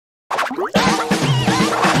A.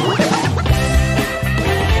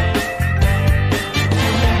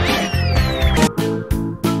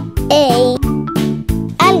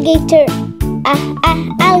 Alligator.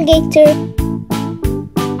 Alligator.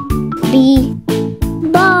 B.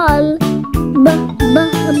 Ball.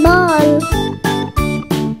 Ball.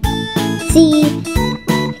 C.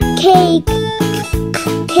 Cake.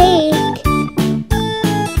 Cake.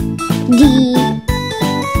 D.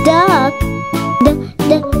 Duck.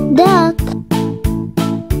 Duck.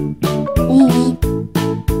 E.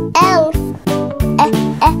 Elf.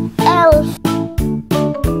 Elf.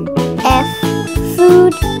 F.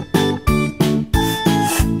 Food.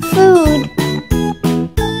 Food.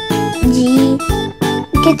 G.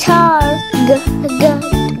 Guitar.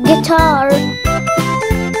 Guitar.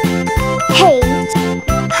 H.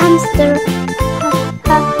 Hamster.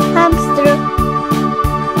 Hamster.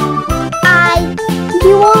 I.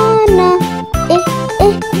 Iguana.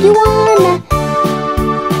 Iguana.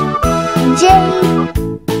 J.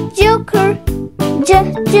 Joker.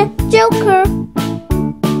 Joker.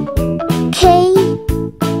 K.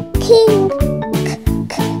 King.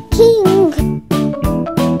 King.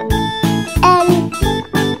 L.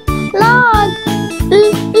 Log.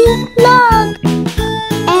 Log.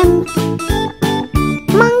 M.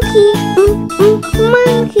 Monkey.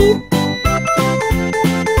 Monkey.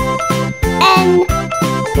 N.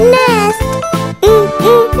 Nest.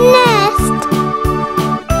 Nest.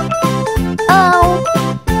 O.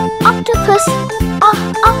 Octopus.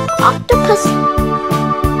 Octopus.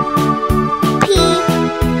 P.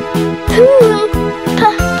 Pool.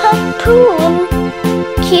 Pool.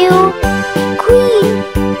 Q. Queen.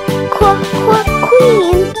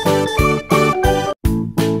 Queen.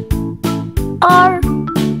 R.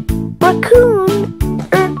 Raccoon.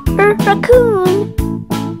 Raccoon.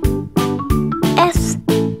 S.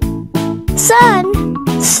 Sun.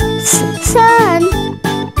 Sun.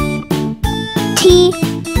 T.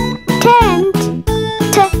 Tent.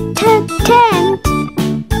 Tent.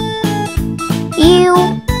 U.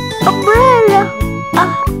 Umbrella.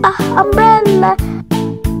 Umbrella.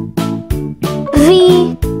 V.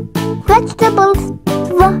 Vegetables.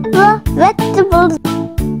 Vegetables.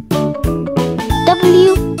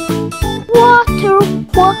 W. Water.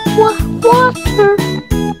 Water.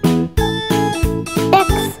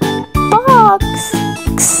 X. Box.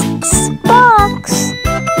 Box.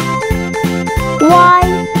 Y.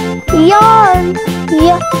 Yarn.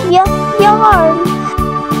 Yarn.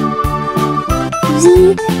 Z.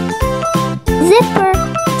 Zipper.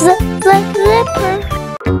 Zipper.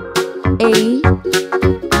 A.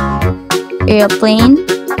 Airplane.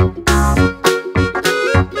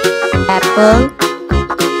 Apple.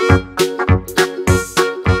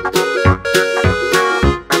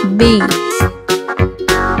 B.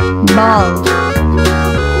 Ball.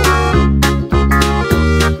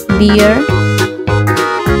 Beer.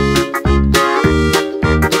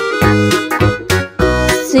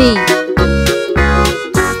 C.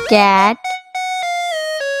 Cat.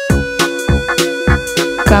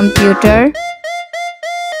 Computer.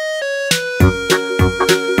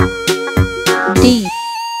 D.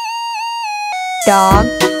 Dog.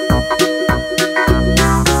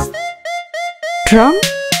 Drum.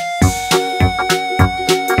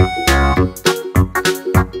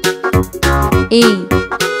 E.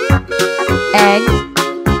 Egg.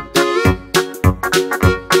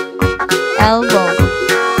 Elbow.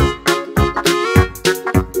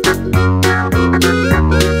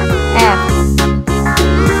 F.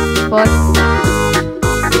 Foot.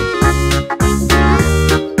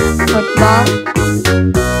 Football.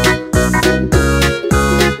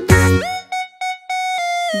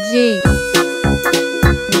 G.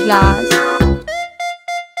 Glass.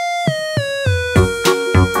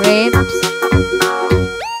 Grapes.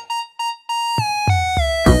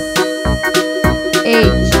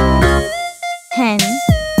 H. Hen.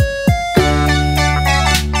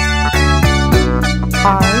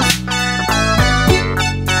 R.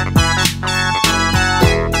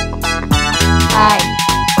 I.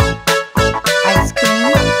 Ice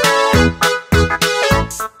cream.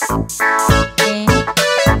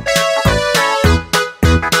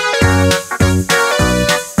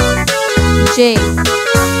 J.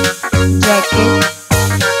 Jacket.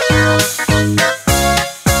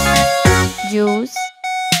 Juice.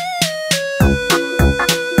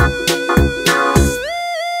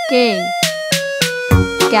 K.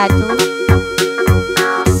 Cattle.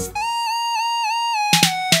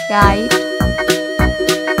 Kite.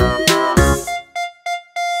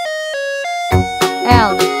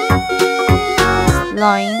 L.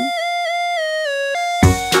 Loin.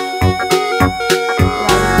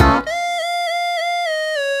 Lollipop.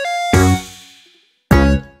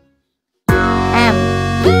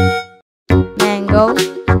 mango,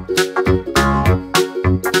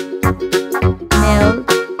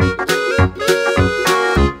 milk,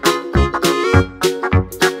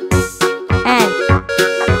 and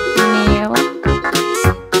nail,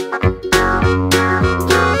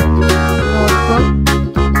 notebook,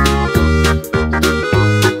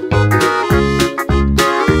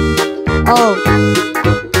 owl,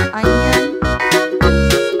 onion,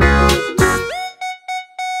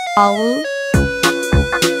 owl,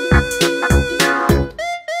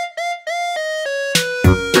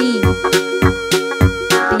 P,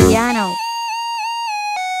 piano,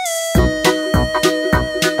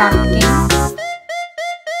 pumpkin,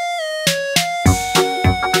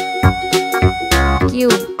 Q,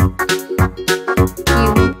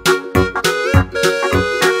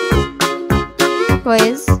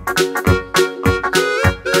 quiz,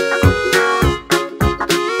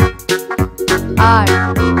 R,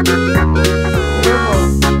 robot,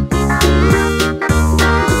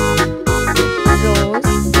 rose,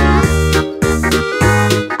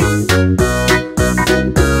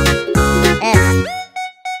 S,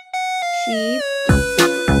 sheep,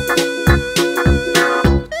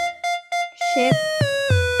 ship,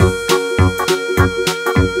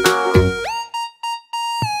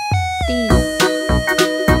 T,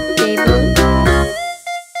 table,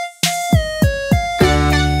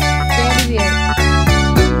 teddy bear,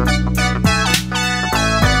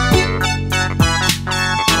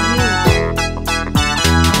 U,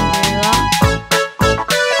 umbrella,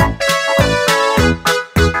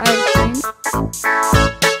 urchin,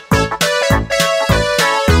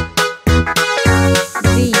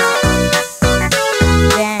 V,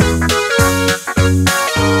 van,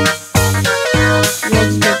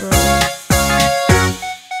 vegetable,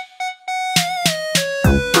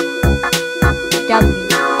 W,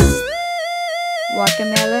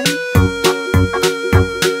 watermelon,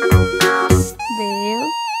 whale,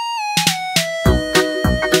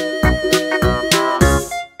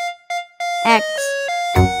 X,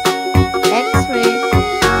 X-ray,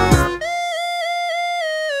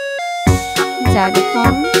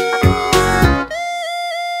 xylophone,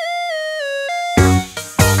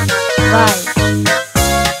 Y,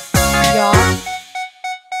 yacht,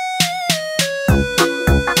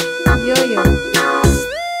 yo-yo,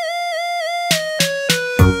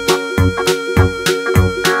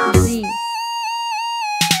 Z,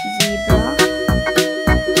 zebra,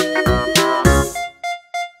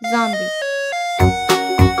 zombie,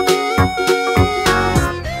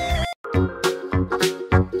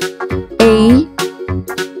 A,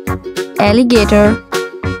 alligator,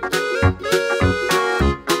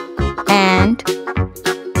 ant,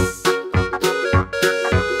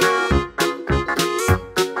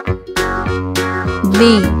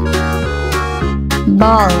 B,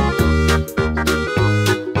 ball,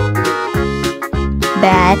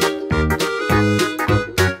 bat,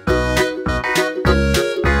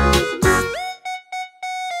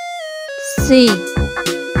 C,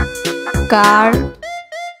 car,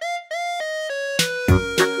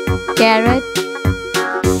 carrot,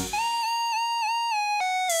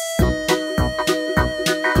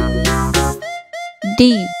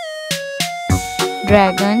 D,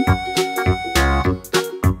 dragon,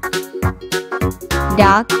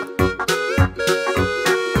 duck,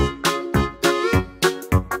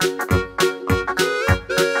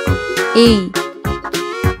 E,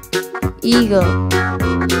 eagle,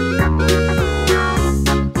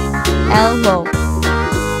 elbow,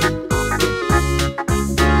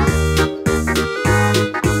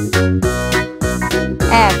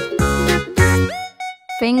 F,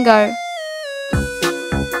 finger,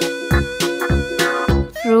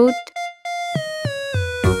 fruit,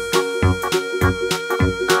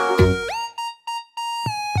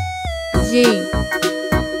 G,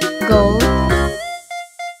 goat,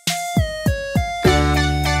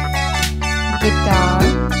 guitar,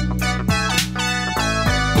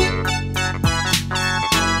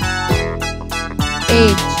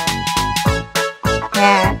 H,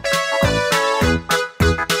 hat,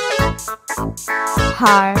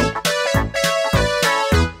 heart,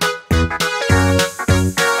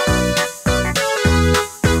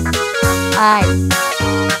 I,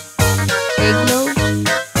 igloo,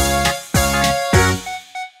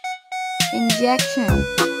 injection,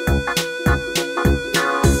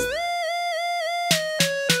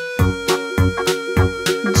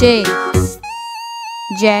 J,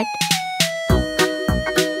 jet,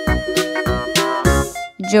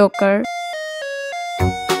 joker,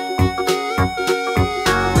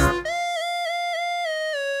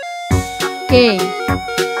 K,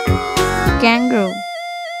 kangaroo,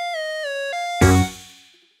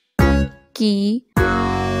 key,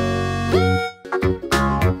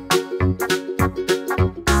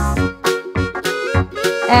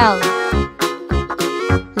 L.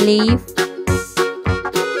 Leaf.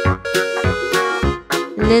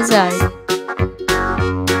 Lizard.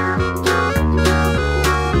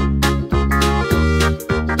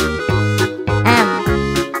 M.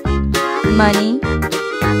 Money.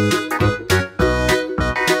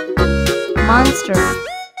 Monster.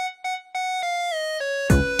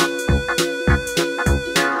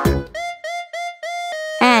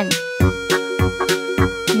 N.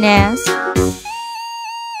 Nest.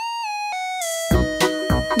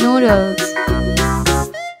 Noodles.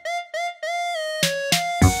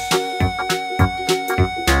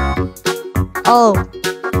 O.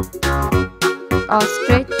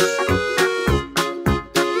 Ostrich.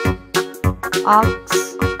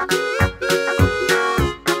 Ox.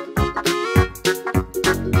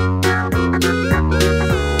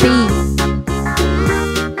 P.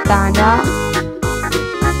 Panda.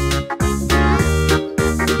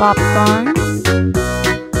 Popcorn.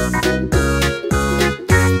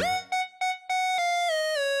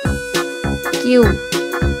 Q.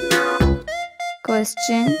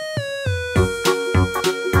 Question.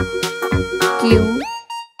 Q.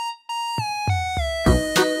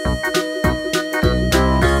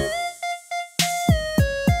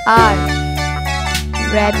 R.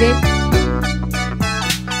 Rabbit.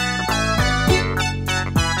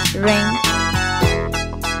 Ring.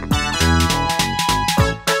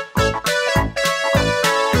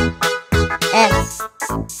 S.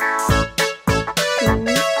 Shoe.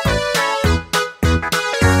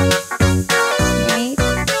 Snake.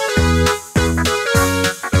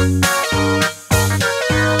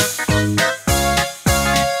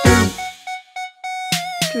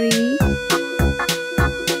 Tree.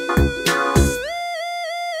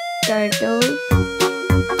 Turtle.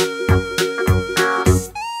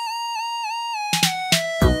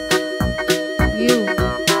 U.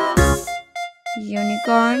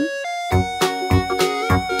 Unicorn.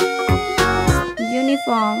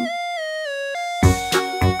 Uniform.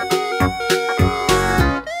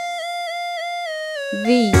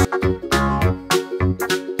 V.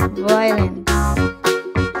 Violin.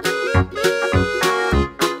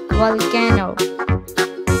 Volcano.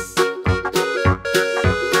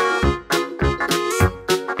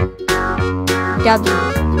 W.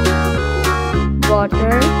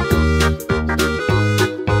 Water.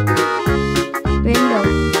 Window.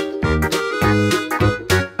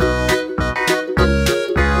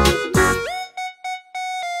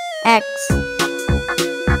 X.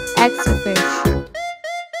 Exfish.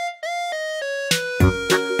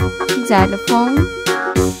 Xylophone.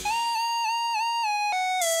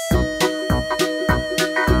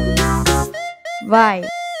 Y.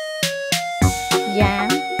 Yam.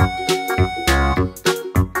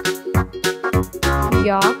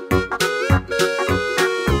 York.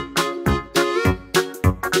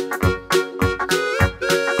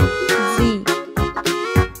 Z.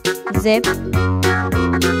 Zip.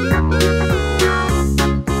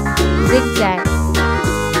 Zigzag.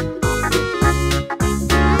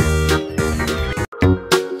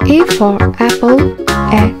 A for apple,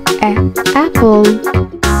 apple.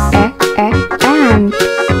 Ant.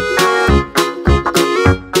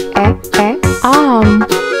 Arm.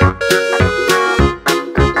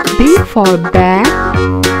 B for bag,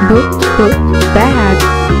 bag.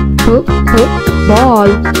 Ball.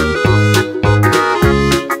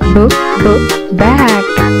 Bag.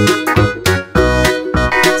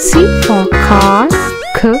 C for car,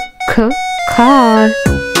 car.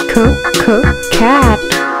 Cat.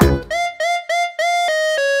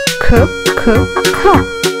 Cup.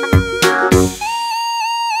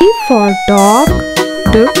 D for dog,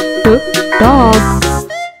 dog.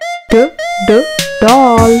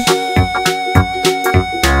 Doll.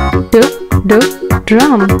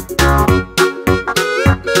 Drum.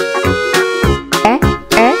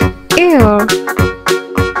 Ear.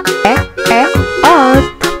 Earth.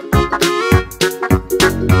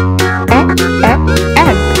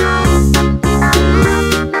 Egg.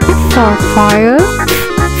 For fire,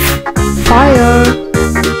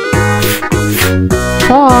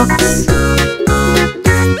 fox.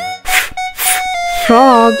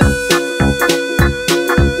 Frog.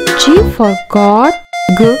 G for God,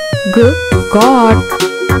 God.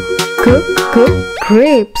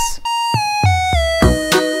 Grapes.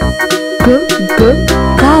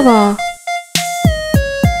 Cover.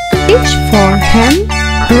 H for hen,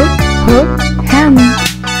 hen.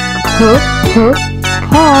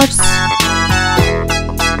 Horse.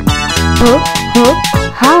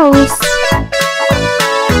 House.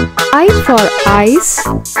 I for ice,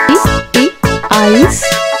 ice.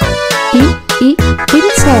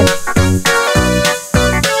 Insect.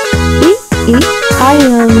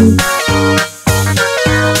 Iron.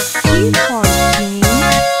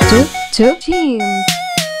 jeans.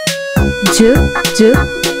 J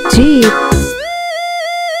jeep.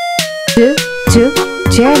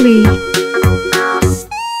 Jelly.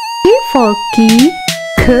 K for key.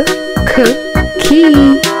 K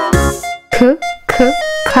key. K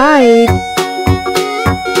kite.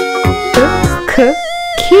 K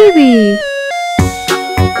kiwi.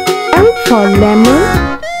 L for lemon.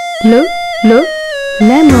 L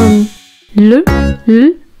lemon.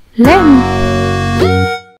 Lamp.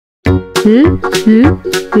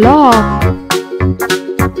 Log.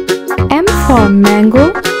 M for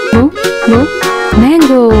mango.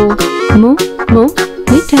 Mango.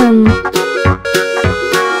 Mitten.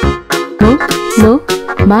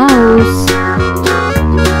 Mouse.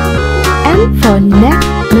 N for net.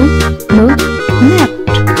 Net.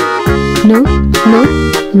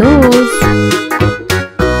 Nose.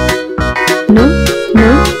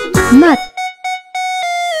 Nut.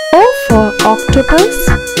 O for octopus.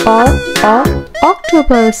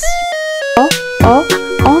 Octopus.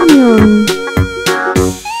 Onion.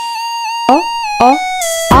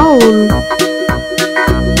 Owl.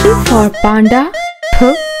 P for panda.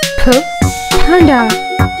 Panda.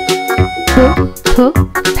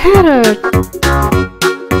 Parrot.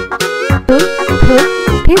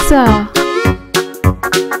 Pizza.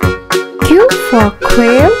 Q for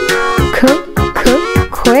quail.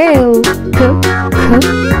 Quail.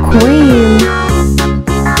 Queen.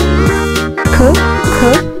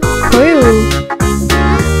 Quill.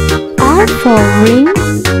 R for ring.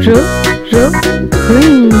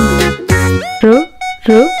 Ring.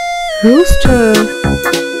 Rooster.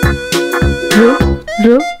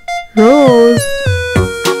 Rose.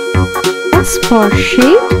 S for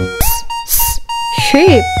sheep.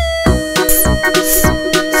 Sheep.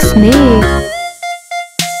 Snake.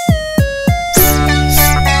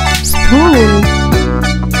 Spoon.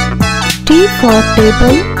 T for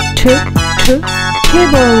table.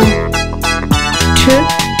 Table.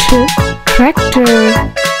 Tractor.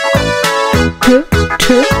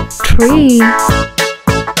 Tree.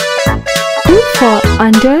 U for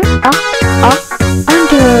under.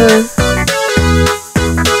 Under.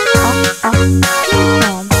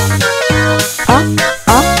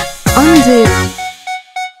 Unzip.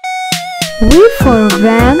 V for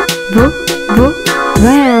van.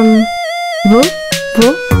 Van.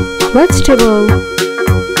 Vegetable.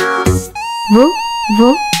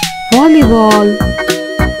 Volleyball.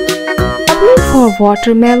 W for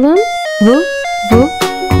watermelon.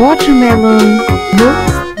 Watermelon.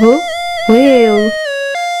 Whale.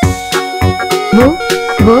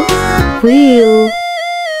 Wheel.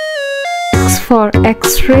 X for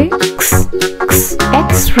X-ray.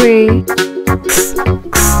 X-ray.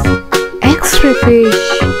 X-ray fish.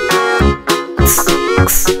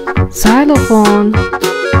 Xylophone.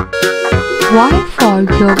 Y for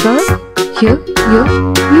yogurt.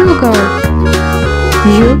 Yogurt.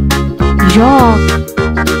 York.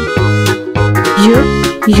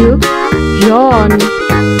 Yawn.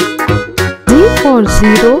 Z for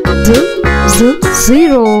zero.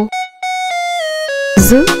 Zero.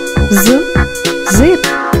 Zip.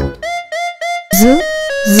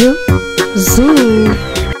 Zoo.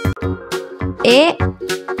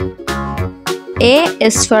 A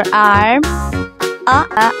is for arm.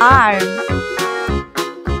 Arm.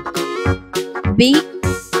 B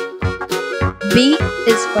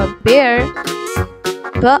is for bear.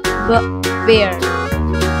 Bear.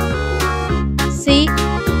 C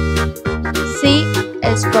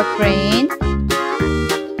is for crane.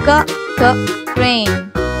 Crane.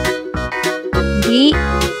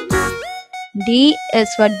 D is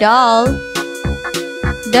for doll.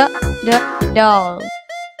 Doll.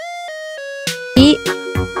 E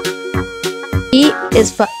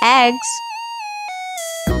is for eggs.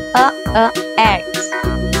 Eggs.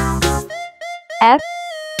 F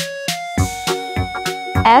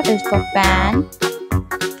is for fan.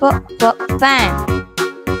 Fan.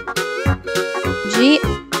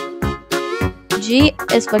 G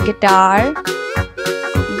is for guitar.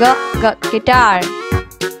 Guitar.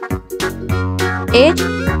 H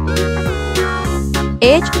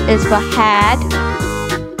is for hat.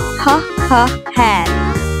 Hat.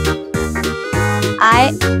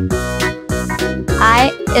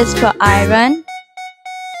 I is for iron.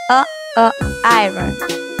 Iron.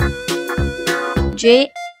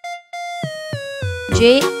 J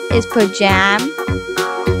is for jam.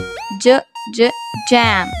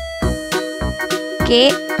 Jam. K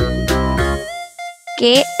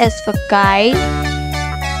is for kite.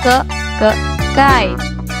 Kite.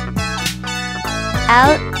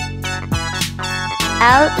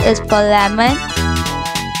 L is for lemon.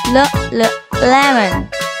 Lemon.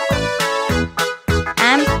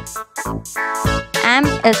 M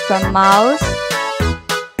is for mouse.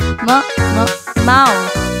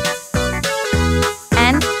 Mouse.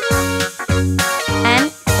 N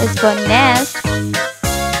is for nest.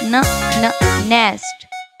 Nest.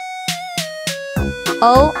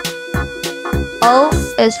 O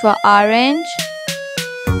is for orange.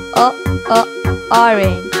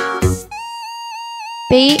 Orange.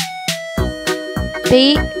 P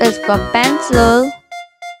is for pencil.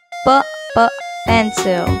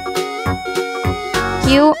 Pencil.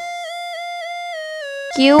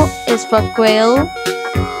 Q is for quill.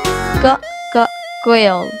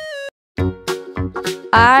 Quill.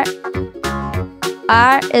 R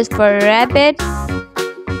is for rabbit.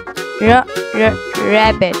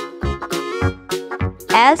 Rabbit.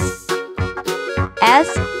 S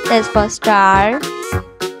is for star.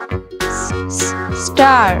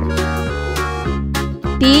 Star.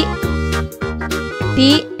 T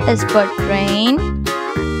is for train.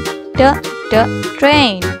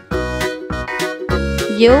 Train.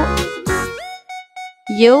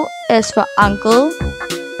 U is for uncle.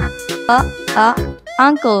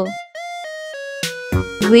 Uncle.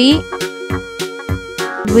 V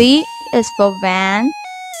is for van.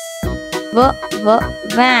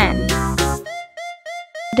 Van.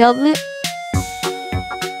 W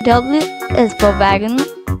is for wagon.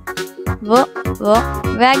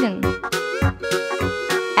 Wagon.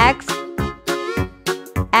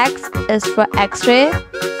 X is for X-ray.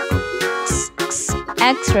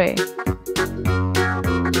 X-ray.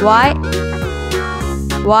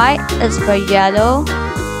 Y is for yellow.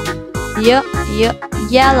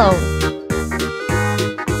 Yellow.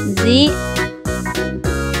 Z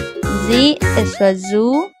is for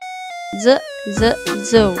zoo.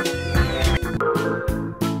 Zoo.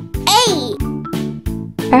 A.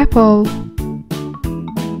 Apple.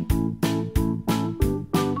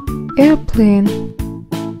 Airplane.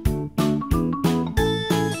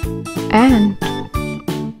 Ant.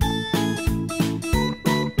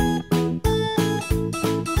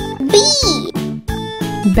 B.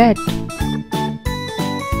 Bed.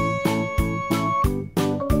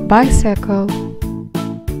 Bicycle.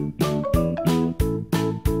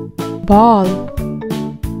 Ball.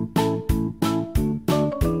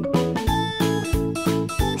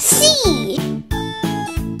 C.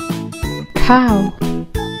 Cow.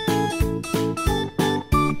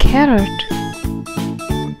 Carrot.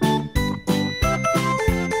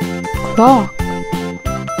 Clock.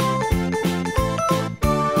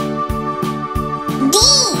 D.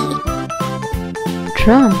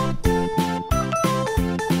 Drum.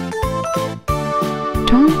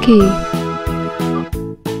 Donkey.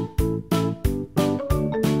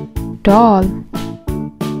 Doll.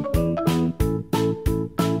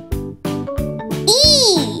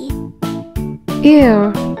 E.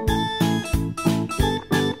 Ear.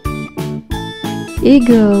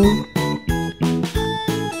 Eagle.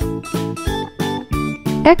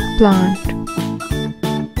 Eggplant.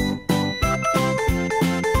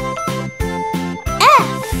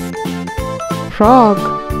 F. Frog.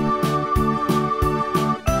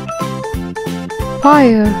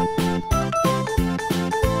 Fire.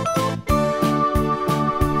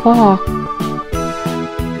 Fork.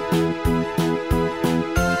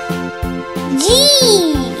 G.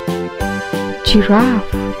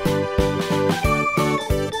 Giraffe.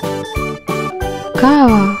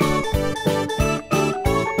 Cow.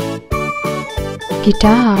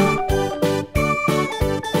 Guitar.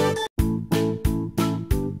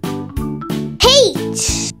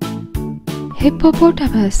 H.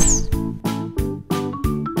 Hippopotamus.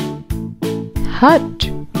 Hut.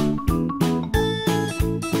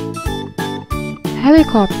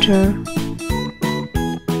 Helicopter.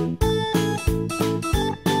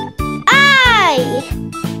 I.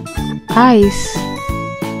 Ice.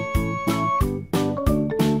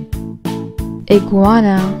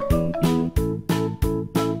 Iguana.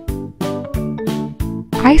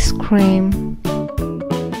 Ice cream.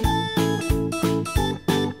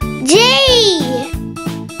 J.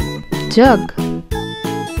 Jug.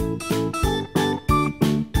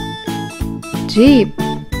 Jeep.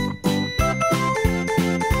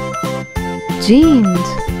 Jeans.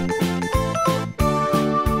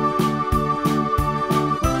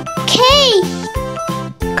 K.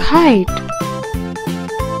 Kite.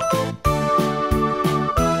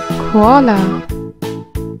 Koala.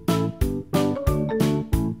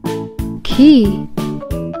 Key.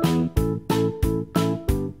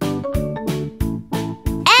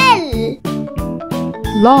 L.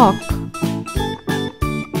 Lock.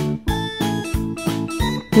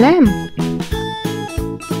 Lamp.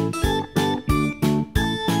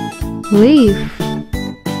 Leaf.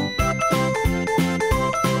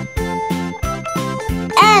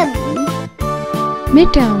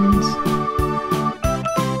 Mittens.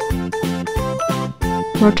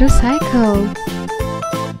 Motorcycle.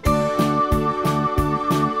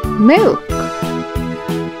 Milk.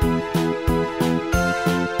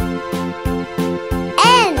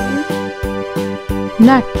 N.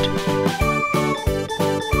 Nut.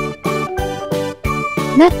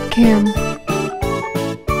 Napkin.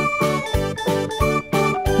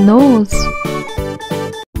 Nose.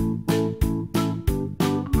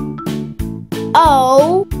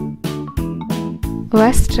 O.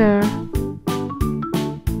 Oyster.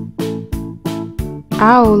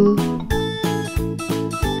 Owl.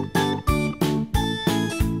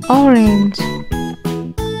 Orange.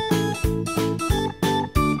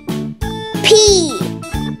 P.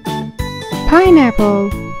 Pineapple.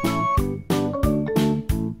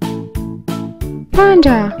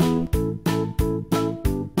 Panda.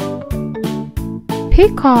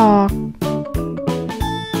 Peacock.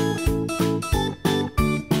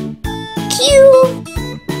 Q.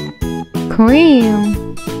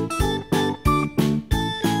 Cream.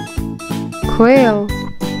 Quail.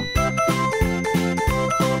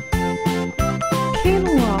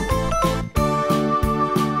 Quinoa.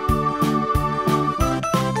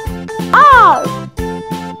 R.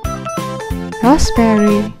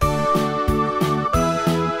 Raspberry.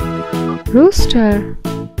 Rooster.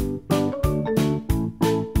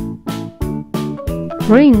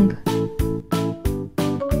 Ring.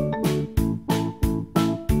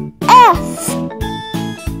 F.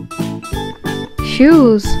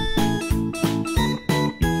 Shoes.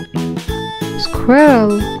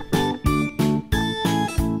 Squirrel.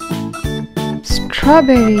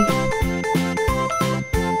 Strawberry.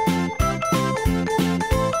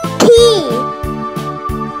 T.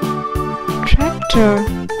 Tractor.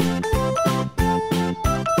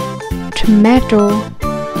 Tomato.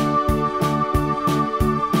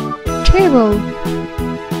 Table.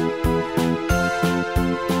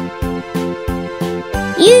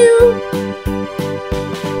 U.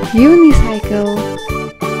 Unicycle.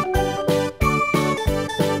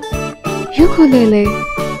 Ukulele.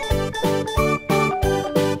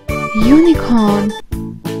 Unicorn.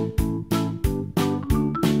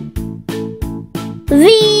 V.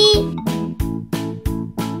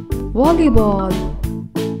 Volleyball.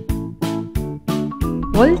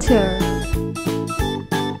 Vulture.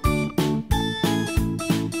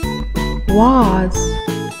 Vase.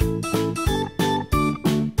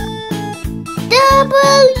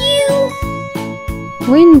 W.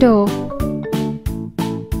 Window.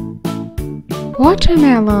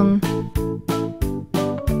 Watermelon.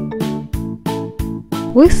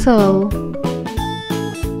 Whistle.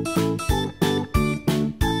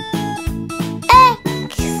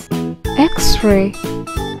 X. X-ray.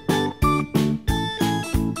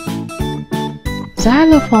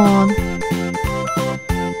 Xylophone.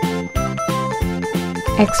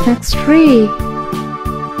 Xmas tree.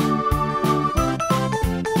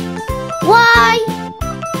 Y.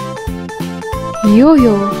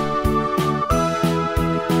 Yo-yo.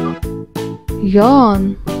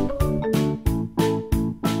 Yawn.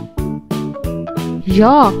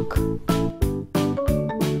 Yak.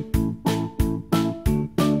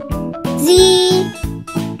 Z.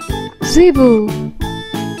 Zebu.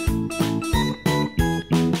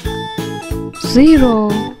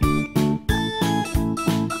 Zero.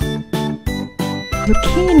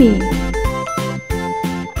 Zucchini.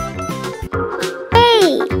 A.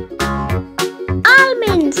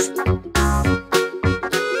 Almonds.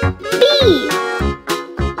 B.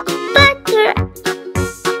 Butter.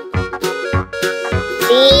 C.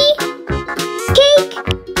 Cake.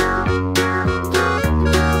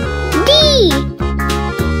 D.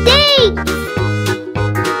 Dates.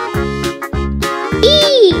 E.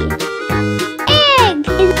 Egg.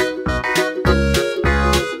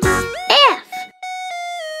 F.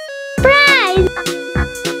 Fries.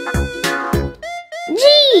 G.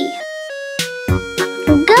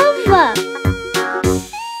 Gopher.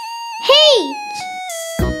 H.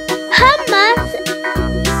 Hummus.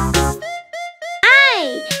 I.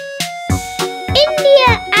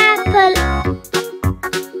 India apple.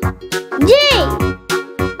 J.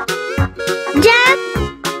 Jam.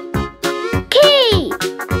 K.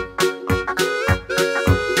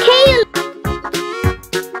 Kale.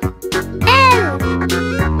 L.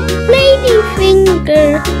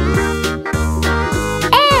 Ladyfinger.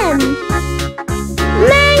 M.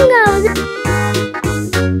 Mangoes.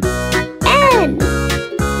 N.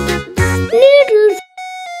 Noodles.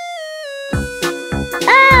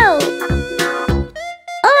 O.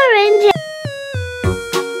 Orange.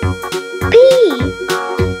 P.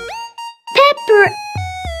 Pepper.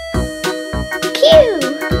 Q.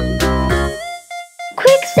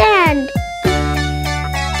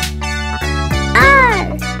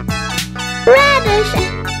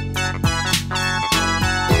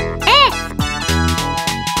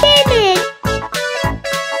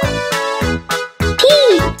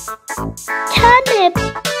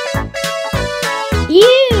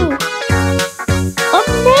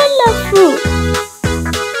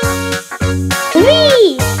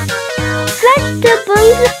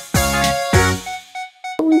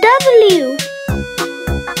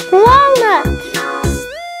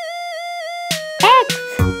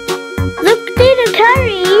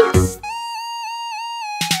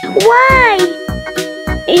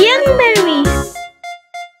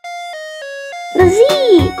 Z.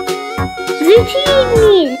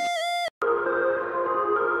 Zucchini.